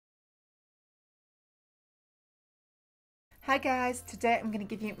Hi guys, today I'm going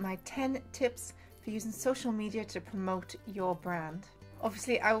to give you my 10 tips for using social media to promote your brand.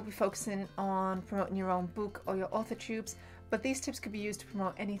 Obviously I will be focusing on promoting your own book or your author tubes, but these tips could be used to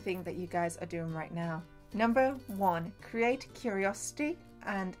promote anything that you guys are doing right now. Number 1, create curiosity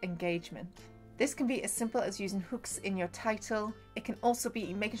and engagement. This can be as simple as using hooks in your title. It can also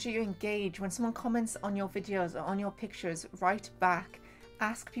be making sure you engage. When someone comments on your videos or on your pictures, write back.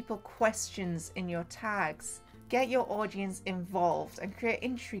 Ask people questions in your tags. Get your audience involved and create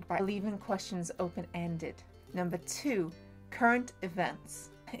intrigue by leaving questions open-ended. Number 2, current events.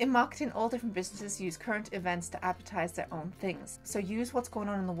 In marketing, all different businesses use current events to advertise their own things. So use what's going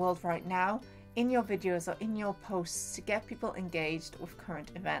on in the world right now in your videos or in your posts to get people engaged with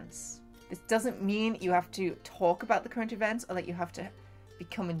current events. This doesn't mean you have to talk about the current events or that you have to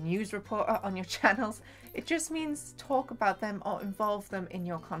become a news reporter on your channels. It just means talk about them or involve them in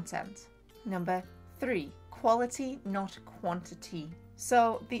your content. Number 3, quality, not quantity.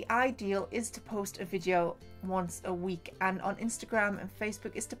 So the ideal is to post a video once a week, and on Instagram and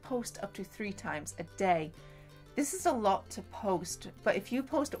Facebook is to post up to 3 times a day. This is a lot to post, but if you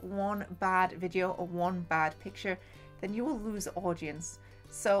post one bad video or one bad picture, then you will lose audience.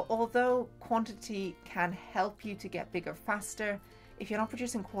 So although quantity can help you to get bigger faster, if you're not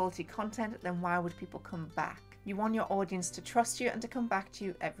producing quality content, then why would people come back? You want your audience to trust you and to come back to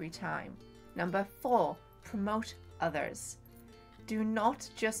you every time. Number 4, promote others. Do not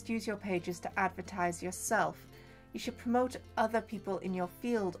just use your pages to advertise yourself. You should promote other people in your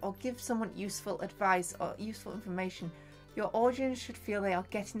field or give someone useful advice or useful information. Your audience should feel they are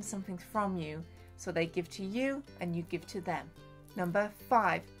getting something from you, so they give to you and you give to them. Number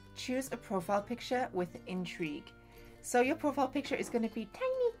 5, choose a profile picture with intrigue. So your profile picture is going to be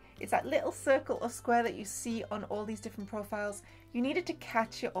tiny. It's that little circle or square that you see on all these different profiles. You need it to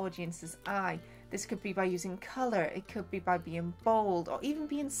catch your audience's eye. This could be by using color, it could be by being bold, or even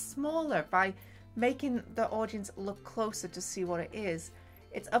being smaller by making the audience look closer to see what it is.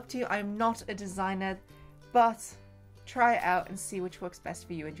 It's up to you. I'm not a designer, but try it out and see which works best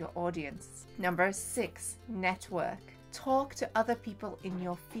for you and your audience. Number 6, network. Talk to other people in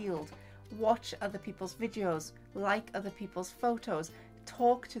your field. Watch other people's videos, like other people's photos,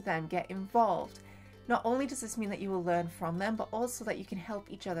 talk to them, get involved. Not only does this mean that you will learn from them, but also that you can help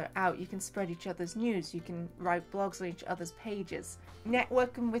each other out. You can spread each other's news. You can write blogs on each other's pages.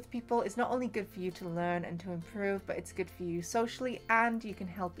 Networking with people is not only good for you to learn and to improve, but it's good for you socially, and you can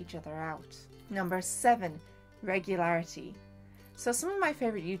help each other out. Number 7, regularity. So some of my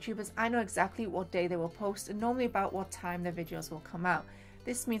favorite YouTubers, I know exactly what day they will post and normally about what time their videos will come out.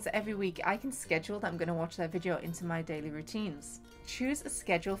 This means that every week I can schedule that I'm going to watch their video into my daily routines. Choose a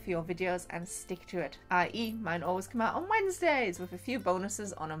schedule for your videos and stick to it, i.e. mine always come out on Wednesdays with a few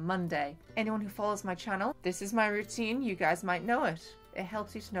bonuses on a Monday. Anyone who follows my channel, this is my routine, you guys might know it. It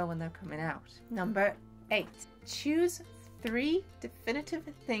helps you to know when they're coming out. Number 8, choose 3 definitive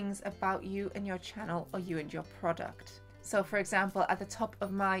things about you and your channel or you and your product. So for example, at the top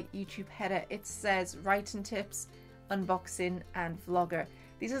of my YouTube header it says writing tips, unboxing and vlogger.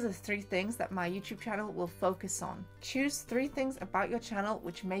 These are the 3 things that my YouTube channel will focus on. Choose 3 things about your channel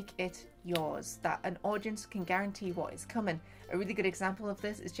which make it yours, that an audience can guarantee what is coming. A really good example of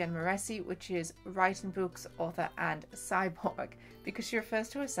this is Jen Moresi, which is writing books, author and cyborg, because she refers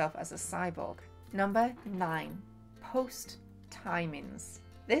to herself as a cyborg. Number 9, post timings.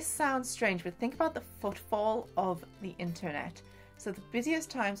 This sounds strange, but think about the footfall of the internet. So the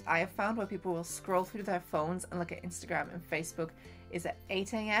busiest times I have found where people will scroll through their phones and look at Instagram and Facebook is at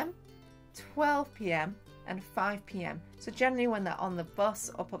 8 AM, 12 PM and 5 PM. So generally when they're on the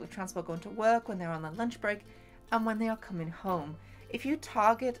bus or public transport going to work, when they're on their lunch break and when they are coming home. If you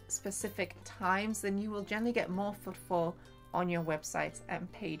target specific times, then you will generally get more footfall on your websites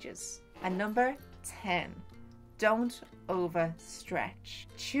and pages. And number 10, don't overstretch.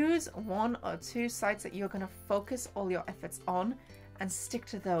 Choose 1 or 2 sites that you're going to focus all your efforts on and stick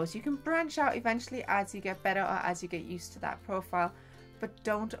to those. You can branch out eventually as you get better or as you get used to that profile, but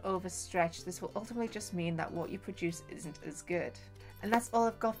don't overstretch. This will ultimately just mean that what you produce isn't as good. And that's all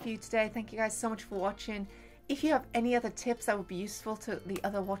I've got for you today. Thank you guys so much for watching. If you have any other tips that would be useful to the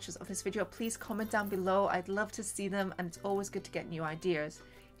other watchers of this video, please comment down below. I'd love to see them, and it's always good to get new ideas.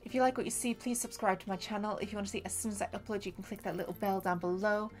 If you like what you see, please subscribe to my channel. If you want to see as soon as I upload, you can click that little bell down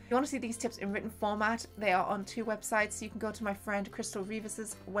below. If you want to see these tips in written format, they are on 2 websites. You can go to my friend Crystal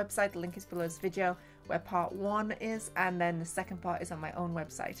Revis's website, the link is below this video, where part 1 is, and then the second part is on my own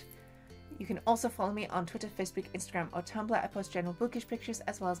website. You can also follow me on Twitter, Facebook, Instagram or Tumblr. I post general bookish pictures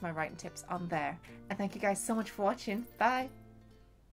as well as my writing tips on there. And thank you guys so much for watching. Bye!